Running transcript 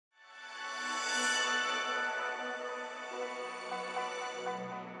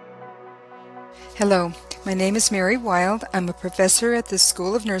Hello, my name is Mary Wilde. I'm a professor at the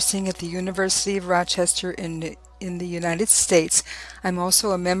School of Nursing at the University of Rochester in the United States. I'm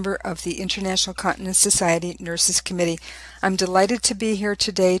also a member of the International Continence Society Nurses Committee. I'm delighted to be here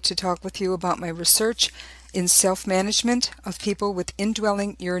today to talk with you about my research in self-management of people with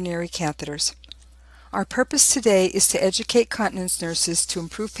indwelling urinary catheters. Our purpose today is to educate continence nurses to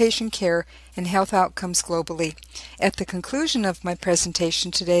improve patient care and health outcomes globally. At the conclusion of my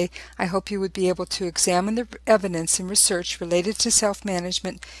presentation today, I hope you would be able to examine the evidence and research related to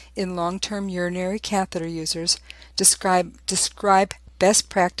self-management in long-term urinary catheter users, describe best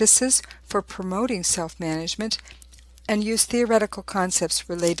practices for promoting self-management, and use theoretical concepts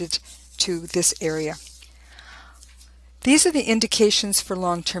related to this area. These are the indications for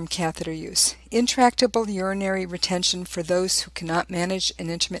long-term catheter use. Intractable urinary retention for those who cannot manage an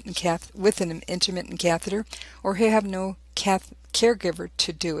intermittent catheter or who have no caregiver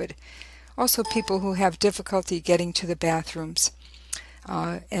to do it. Also people who have difficulty getting to the bathrooms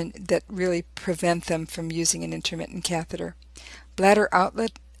and that really prevent them from using an intermittent catheter. Bladder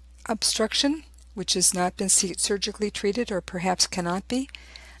outlet obstruction, which has not been surgically treated or perhaps cannot be.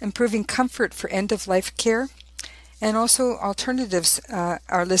 Improving comfort for end-of-life care. And also alternatives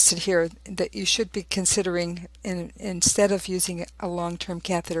are listed here that you should be considering instead of using a long-term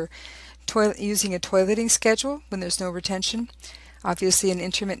catheter. Using a toileting schedule when there's no retention, obviously an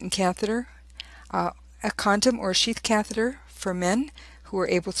intermittent catheter, a condom or a sheath catheter for men who are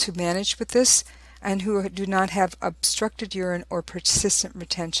able to manage with this and who do not have obstructed urine or persistent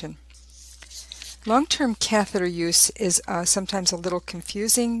retention. Long-term catheter use is sometimes a little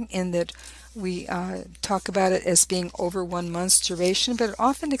confusing in that we talk about it as being over 1 month's duration, but it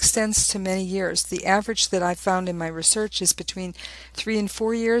often extends to many years. The average that I found in my research is between 3 and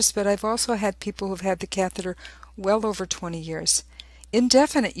 4 years, but I've also had people who've had the catheter well over 20 years.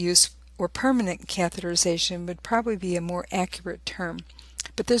 Indefinite use or permanent catheterization would probably be a more accurate term,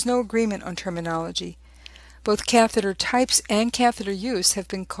 but there's no agreement on terminology. Both catheter types and catheter use have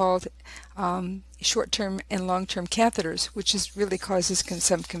been called short-term and long-term catheters, which really causes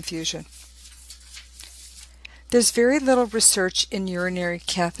some confusion. There's very little research in urinary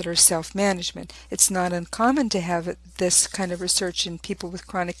catheter self-management. It's not uncommon to have this kind of research in people with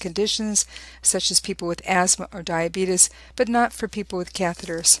chronic conditions, such as people with asthma or diabetes, but not for people with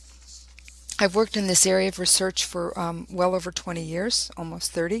catheters. I've worked in this area of research for well over 20 years,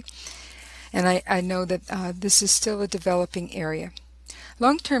 almost 30, and I know that this is still a developing area.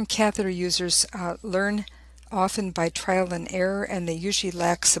 Long-term catheter users learn often by trial and error, and they usually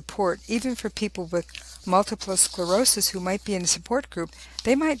lack support. Even for people with multiple sclerosis who might be in a support group,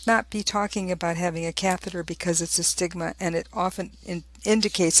 they might not be talking about having a catheter because it's a stigma, and it often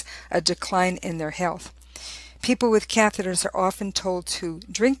indicates a decline in their health. People with catheters are often told to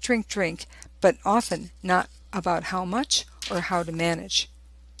drink, drink, drink, but often not about how much or how to manage.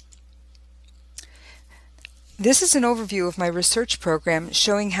 This is an overview of my research program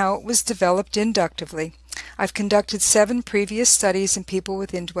showing how it was developed inductively. I've conducted 7 previous studies in people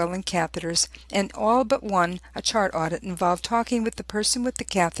with indwelling catheters, and all but one, a chart audit, involved talking with the person with the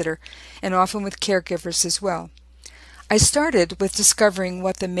catheter, and often with caregivers as well. I started with discovering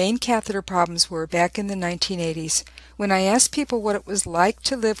what the main catheter problems were back in the 1980s, when I asked people what it was like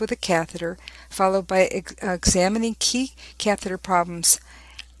to live with a catheter, followed by examining key catheter problems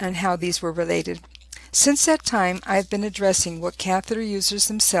and how these were related. Since that time, I've been addressing what catheter users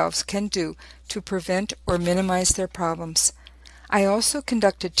themselves can do to prevent or minimize their problems. I also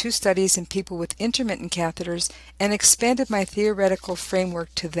conducted 2 studies in people with intermittent catheters and expanded my theoretical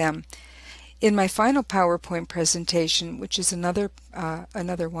framework to them. In my final PowerPoint presentation, which is another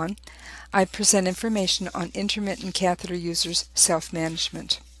one, I present information on intermittent catheter users'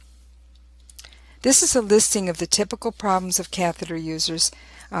 self-management. This is a listing of the typical problems of catheter users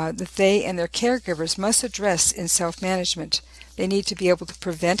that they and their caregivers must address in self-management. They need to be able to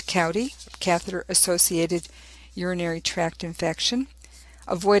prevent CAUTI, catheter-associated urinary tract infection,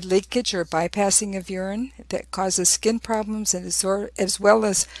 avoid leakage or bypassing of urine that causes skin problems, and as well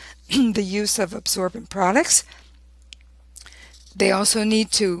as the use of absorbent products. They also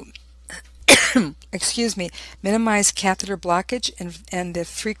need to minimize catheter blockage and the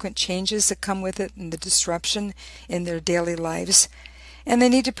frequent changes that come with it and the disruption in their daily lives. And they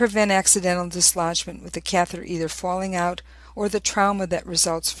need to prevent accidental dislodgement with the catheter either falling out or the trauma that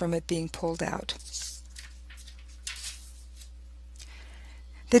results from it being pulled out.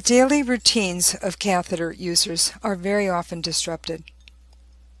 The daily routines of catheter users are very often disrupted,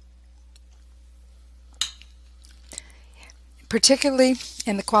 particularly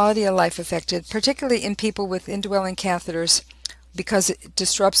in the quality of life affected, particularly in people with indwelling catheters because it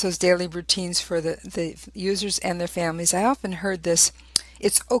disrupts those daily routines for the users and their families. I often heard this,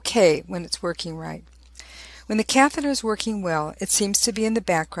 it's okay when it's working right. When the catheter is working well, it seems to be in the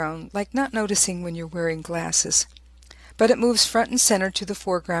background, like not noticing when you're wearing glasses. But it moves front and center to the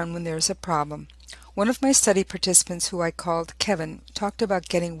foreground when there's a problem. One of my study participants, who I called Kevin, talked about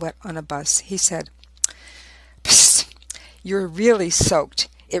getting wet on a bus. He said, "Psst, you're really soaked.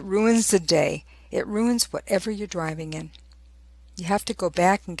 It ruins the day. It ruins whatever you're driving in. You have to go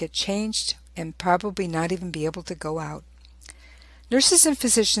back and get changed and probably not even be able to go out." Nurses and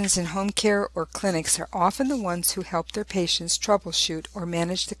physicians in home care or clinics are often the ones who help their patients troubleshoot or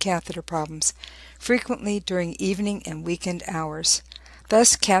manage the catheter problems, frequently during evening and weekend hours.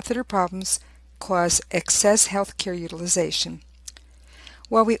 Thus, catheter problems cause excess healthcare utilization.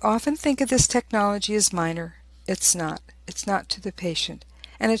 While we often think of this technology as minor, it's not. It's not to the patient.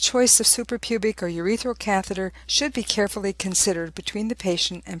 And a choice of suprapubic or urethral catheter should be carefully considered between the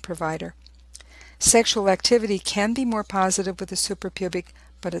patient and provider. Sexual activity can be more positive with a suprapubic,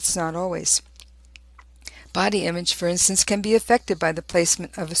 but it's not always. Body image, for instance, can be affected by the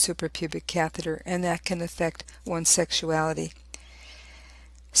placement of a suprapubic catheter, and that can affect one's sexuality.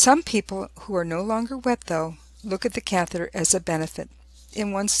 Some people who are no longer wet, though, look at the catheter as a benefit.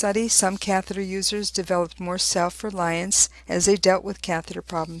 In one study, some catheter users developed more self-reliance as they dealt with catheter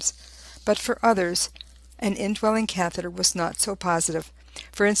problems, but for others, an indwelling catheter was not so positive.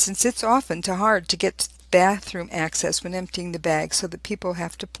 For instance, it's often too hard to get bathroom access when emptying the bag, so that people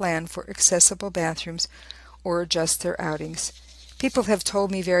have to plan for accessible bathrooms or adjust their outings. People have told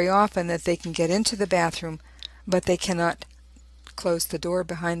me very often that they can get into the bathroom, but they cannot close the door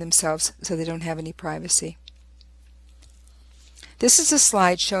behind themselves, so they don't have any privacy. This is a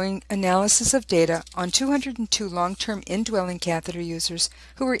slide showing analysis of data on 202 long-term indwelling catheter users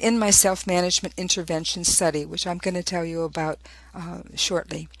who were in my self-management intervention study, which I'm going to tell you about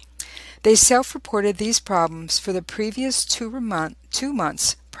shortly. They self-reported these problems for the previous 2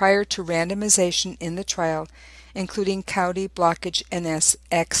 months prior to randomization in the trial, including cavity blockage and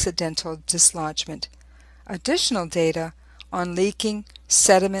accidental dislodgement. Additional data on leaking,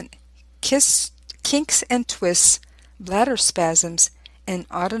 sediment, kinks and twists, bladder spasms, and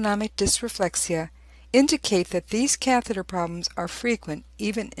autonomic dysreflexia indicate that these catheter problems are frequent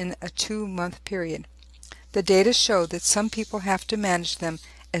even in a 2-month period. The data show that some people have to manage them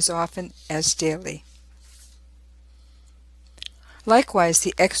as often as daily. Likewise,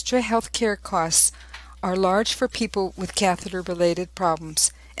 the extra health care costs are large for people with catheter-related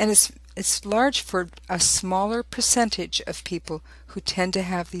problems, and it's large for a smaller percentage of people who tend to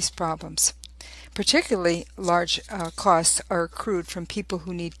have these problems. Particularly large costs are accrued from people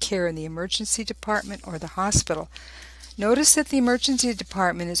who need care in the emergency department or the hospital. Notice that the emergency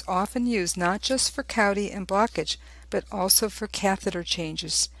department is often used not just for cavity and blockage, but also for catheter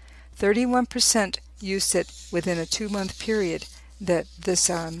changes. 31% used it within a 2-month period that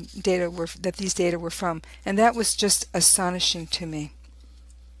these data were from, and that was just astonishing to me.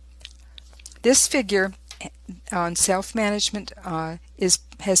 This figure on self-management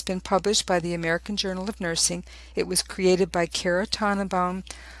has been published by the American Journal of Nursing. It was created by Kara Tannenbaum,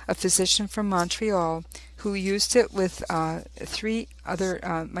 a physician from Montreal, who used it with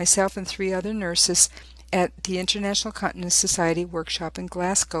myself and 3 other nurses at the International Continence Society workshop in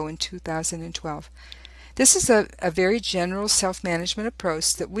Glasgow in 2012. This is a very general self-management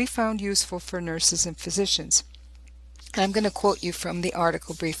approach that we found useful for nurses and physicians. I'm going to quote you from the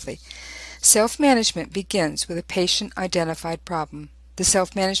article briefly. Self-management begins with a patient-identified problem. The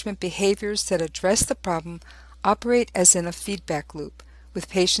self-management behaviors that address the problem operate as in a feedback loop, with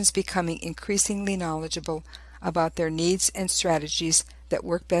patients becoming increasingly knowledgeable about their needs and strategies that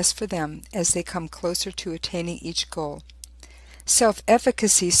work best for them as they come closer to attaining each goal.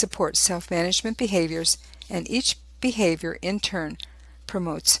 Self-efficacy supports self-management behaviors, and each behavior in turn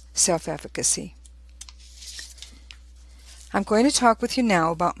promotes self-efficacy. I'm going to talk with you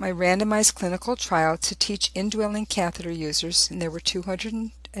now about my randomized clinical trial to teach indwelling catheter users, and there were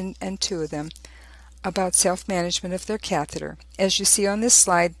 202 of them, about self-management of their catheter. As you see on this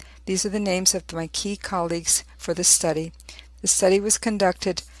slide, these are the names of my key colleagues for the study. The study was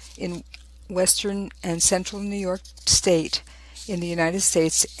conducted in Western and Central New York State in the United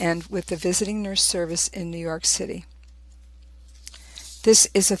States and with the Visiting Nurse Service in New York City. This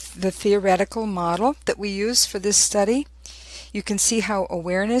is the theoretical model that we use for this study. You can see how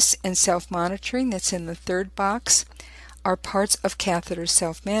awareness and self-monitoring, that's in the 3rd box, are parts of catheter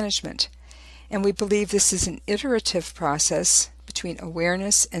self-management. And we believe this is an iterative process between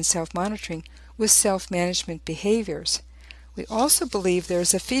awareness and self-monitoring with self-management behaviors. We also believe there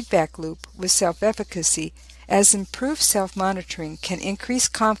is a feedback loop with self-efficacy as improved self-monitoring can increase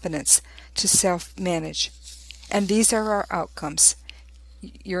confidence to self-manage. And these are our outcomes: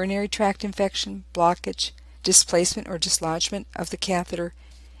 urinary tract infection, blockage, displacement or dislodgement of the catheter,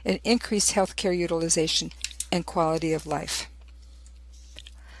 and increased healthcare utilization and quality of life.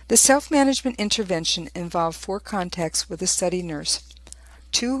 The self-management intervention involved 4 contacts with a study nurse,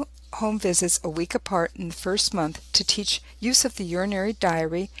 2 home visits a week apart in the first month to teach use of the urinary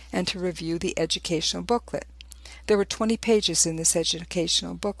diary and to review the educational booklet. There were 20 pages in this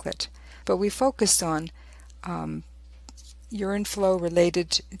educational booklet, but we focused on urine flow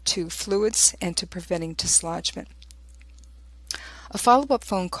related to fluids and to preventing dislodgement. A follow-up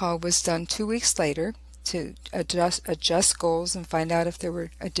phone call was done 2 weeks later to adjust goals and find out if there were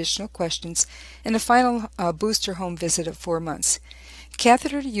additional questions, and a final booster home visit at 4 months.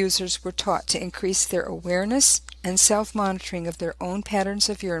 Catheter users were taught to increase their awareness and self-monitoring of their own patterns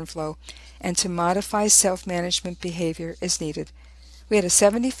of urine flow and to modify self-management behavior as needed. We had a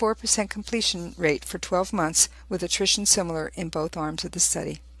 74% completion rate for 12 months, with attrition similar in both arms of the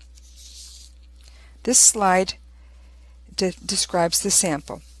study. This slide describes the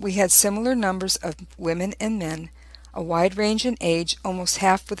sample. We had similar numbers of women and men, a wide range in age, almost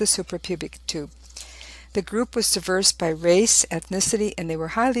half with a suprapubic tube. The group was diverse by race, ethnicity, and they were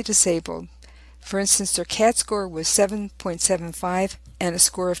highly disabled. For instance, their CAT score was 7.75, and a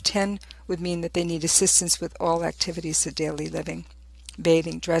score of 10 would mean that they need assistance with all activities of daily living: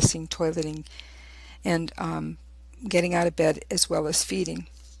 bathing, dressing, toileting, and getting out of bed, as well as feeding.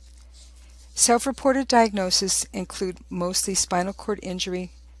 Self-reported diagnoses include mostly spinal cord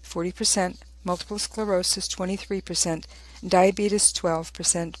injury, 40%, multiple sclerosis, 23%, diabetes,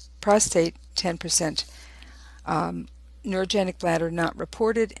 12%, prostate, 10%, neurogenic bladder not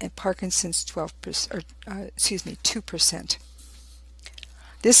reported, and Parkinson's, 2%.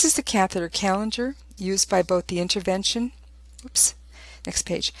 This is the catheter calendar used by both the intervention, next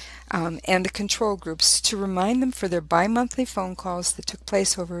page, and the control groups to remind them for their bi-monthly phone calls that took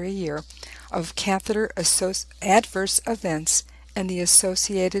place over a year of catheter adverse events and the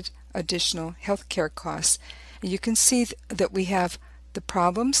associated additional healthcare costs. And you can see that we have the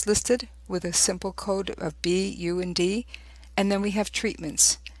problems listed with a simple code of B, U, and D, and then we have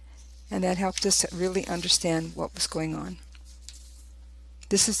treatments. And that helped us really understand what was going on.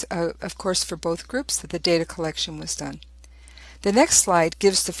 This is, of course, for both groups that the data collection was done. The next slide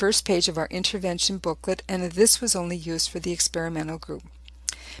gives the first page of our intervention booklet, and this was only used for the experimental group.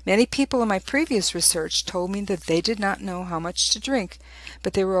 Many people in my previous research told me that they did not know how much to drink,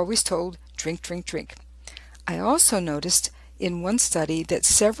 but they were always told, drink, drink, drink. I also noticed in one study that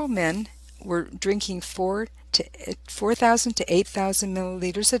several men were drinking 4,000 to 8,000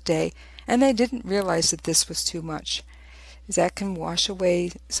 milliliters a day, and they didn't realize that this was too much. That can wash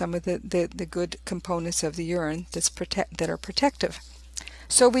away some of the good components of the urine that are protective.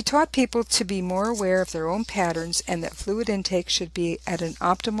 So we taught people to be more aware of their own patterns and that fluid intake should be at an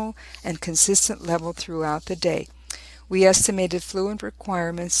optimal and consistent level throughout the day. We estimated fluid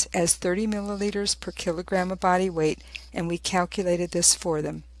requirements as 30 milliliters per kilogram of body weight, and we calculated this for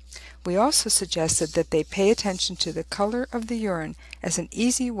them. We also suggested that they pay attention to the color of the urine as an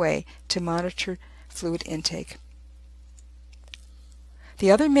easy way to monitor fluid intake. The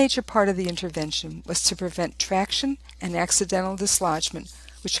other major part of the intervention was to prevent traction and accidental dislodgement,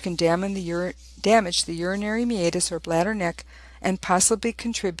 which can damage the urinary meatus or bladder neck and possibly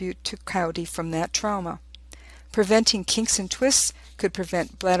contribute to CAUTI from that trauma. Preventing kinks and twists could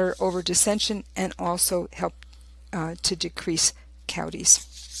prevent bladder over-distension and also help to decrease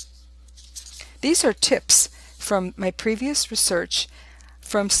CAUTIs. These are tips from my previous research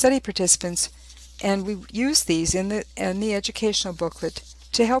from study participants, and we use these in the educational booklet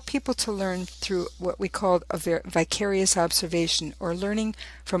to help people to learn through what we called a vicarious observation, or learning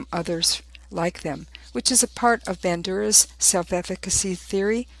from others like them, which is a part of Bandura's self-efficacy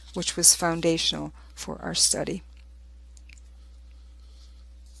theory, which was foundational for our study.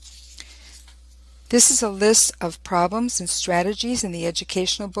 This is a list of problems and strategies in the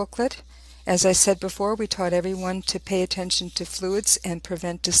educational booklet. As I said before, we taught everyone to pay attention to fluids and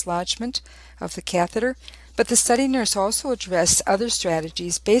prevent dislodgement of the catheter, but the study nurse also addressed other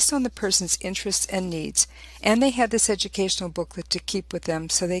strategies based on the person's interests and needs, and they had this educational booklet to keep with them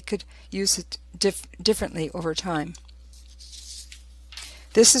so they could use it differently over time.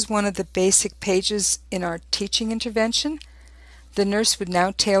 This is one of the basic pages in our teaching intervention. The nurse would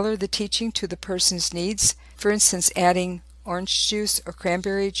now tailor the teaching to the person's needs, for instance, adding orange juice or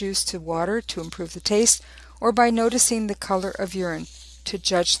cranberry juice to water to improve the taste, or by noticing the color of urine to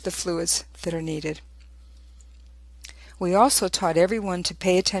judge the fluids that are needed. We also taught everyone to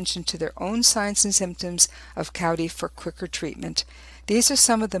pay attention to their own signs and symptoms of CAUTI for quicker treatment. These are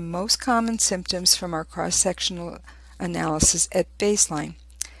some of the most common symptoms from our cross-sectional analysis at baseline.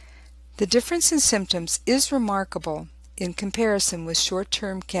 The difference in symptoms is remarkable in comparison with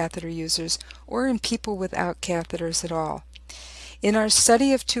short-term catheter users or in people without catheters at all. In our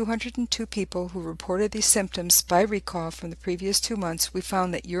study of 202 people who reported these symptoms by recall from the previous 2 months, we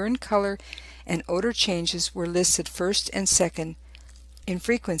found that urine color and odor changes were listed first and second in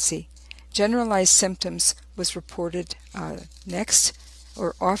frequency. Generalized symptoms was reported next,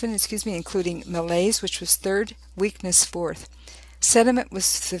 or often, including malaise, which was third, weakness fourth. Sediment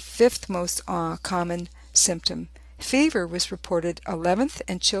was the fifth most common symptom. Fever was reported 11th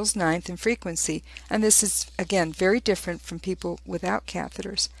and chills 9th in frequency, and this is, again, very different from people without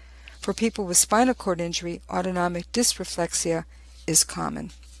catheters. For people with spinal cord injury, autonomic dysreflexia is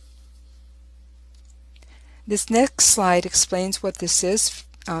common. This next slide explains what this is.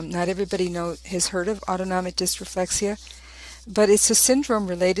 Not everybody has heard of autonomic dysreflexia, but it's a syndrome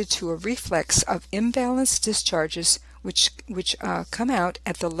related to a reflex of imbalanced discharges which come out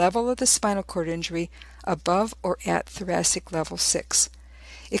at the level of the spinal cord injury above or at thoracic level 6.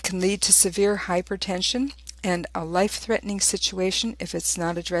 It can lead to severe hypertension and a life-threatening situation if it's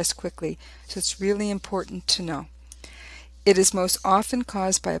not addressed quickly, so it's really important to know. It is most often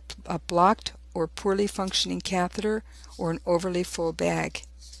caused by a blocked or poorly functioning catheter or an overly full bag.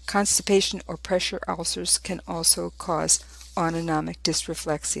 Constipation or pressure ulcers can also cause autonomic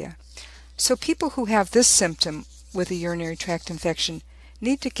dysreflexia. So people who have this symptom with a urinary tract infection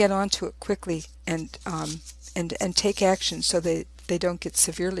need to get onto it quickly and take action so they don't get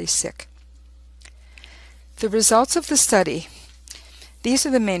severely sick. The results of the study. These are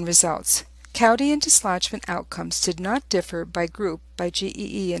the main results. CAUTI and dislodgement outcomes did not differ by group by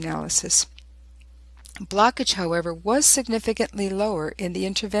GEE analysis. Blockage, however, was significantly lower in the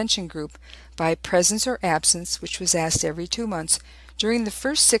intervention group by presence or absence, which was asked every 2 months, during the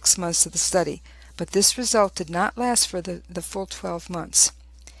first 6 months of the study, but this result did not last for the full 12 months.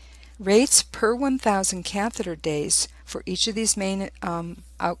 Rates per 1,000 catheter days for each of these main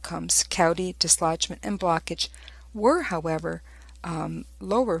outcomes, CAUTI, dislodgement, and blockage, were, however,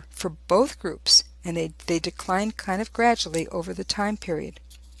 lower for both groups, and they declined kind of gradually over the time period.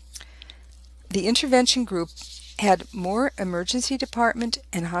 The intervention group had more emergency department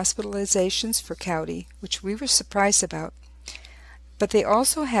and hospitalizations for CAUTI, which we were surprised about, but they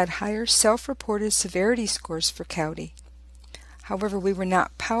also had higher self-reported severity scores for CAUTI. However, we were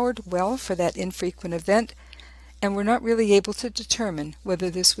not powered well for that infrequent event, and were not really able to determine whether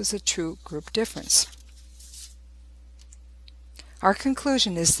this was a true group difference. Our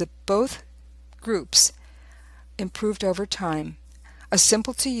conclusion is that both groups improved over time. A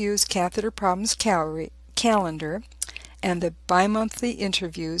simple-to-use catheter problems calendar and the bi-monthly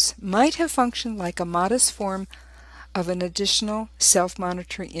interviews might have functioned like a modest form of an additional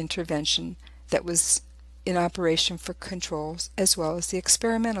self-monitoring intervention that was in operation for controls as well as the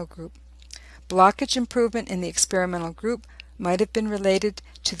experimental group. Blockage improvement in the experimental group might have been related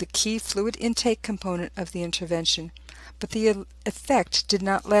to the key fluid intake component of the intervention, but the effect did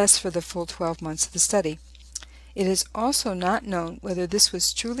not last for the full 12 months of the study. It is also not known whether this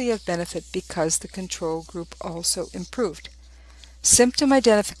was truly of benefit because the control group also improved. Symptom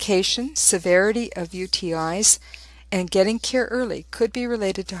identification, severity of UTIs, and getting care early could be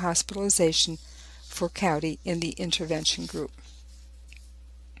related to hospitalization for CAUTI in the intervention group.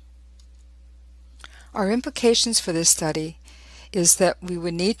 Our implications for this study is that we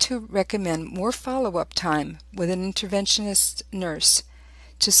would need to recommend more follow-up time with an interventionist nurse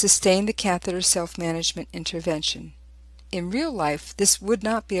to sustain the catheter self-management intervention. In real life, this would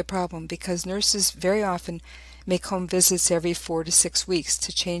not be a problem because nurses very often make home visits every 4 to 6 weeks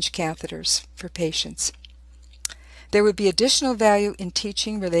to change catheters for patients. There would be additional value in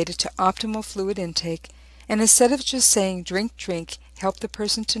teaching related to optimal fluid intake, and instead of just saying drink, drink, help the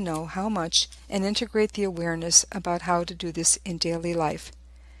person to know how much and integrate the awareness about how to do this in daily life.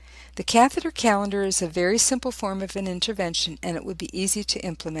 The catheter calendar is a very simple form of an intervention, and it would be easy to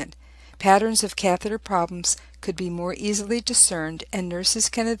implement. Patterns of catheter problems could be more easily discerned, and nurses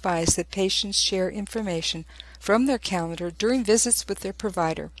can advise that patients share information from their calendar during visits with their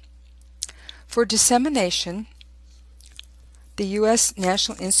provider. For dissemination, the U.S.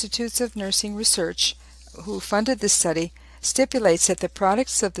 National Institutes of Nursing Research, who funded this study, stipulates that the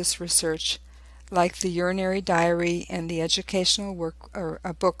products of this research, like the urinary diary and the educational work or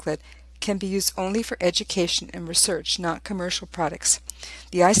a booklet, can be used only for education and research, not commercial products.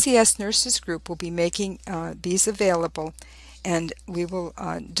 The ICS Nurses Group will be making these available, and we will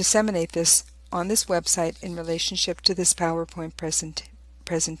disseminate this on this website in relationship to this PowerPoint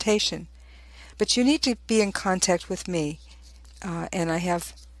presentation. But you need to be in contact with me, and I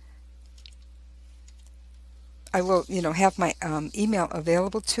will have my email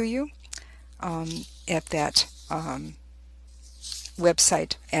available to you at that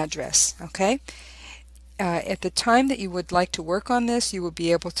website address. Okay. At the time that you would like to work on this, you will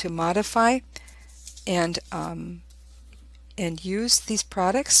be able to modify and use these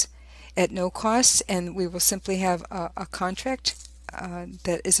products at no cost, and we will simply have a contract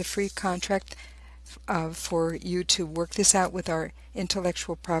that is a free contract for you to work this out with our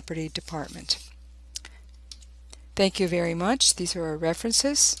intellectual property department. Thank you very much. These are our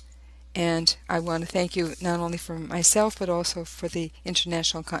references, and I want to thank you not only for myself but also for the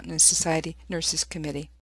International Continence Society Nurses Committee.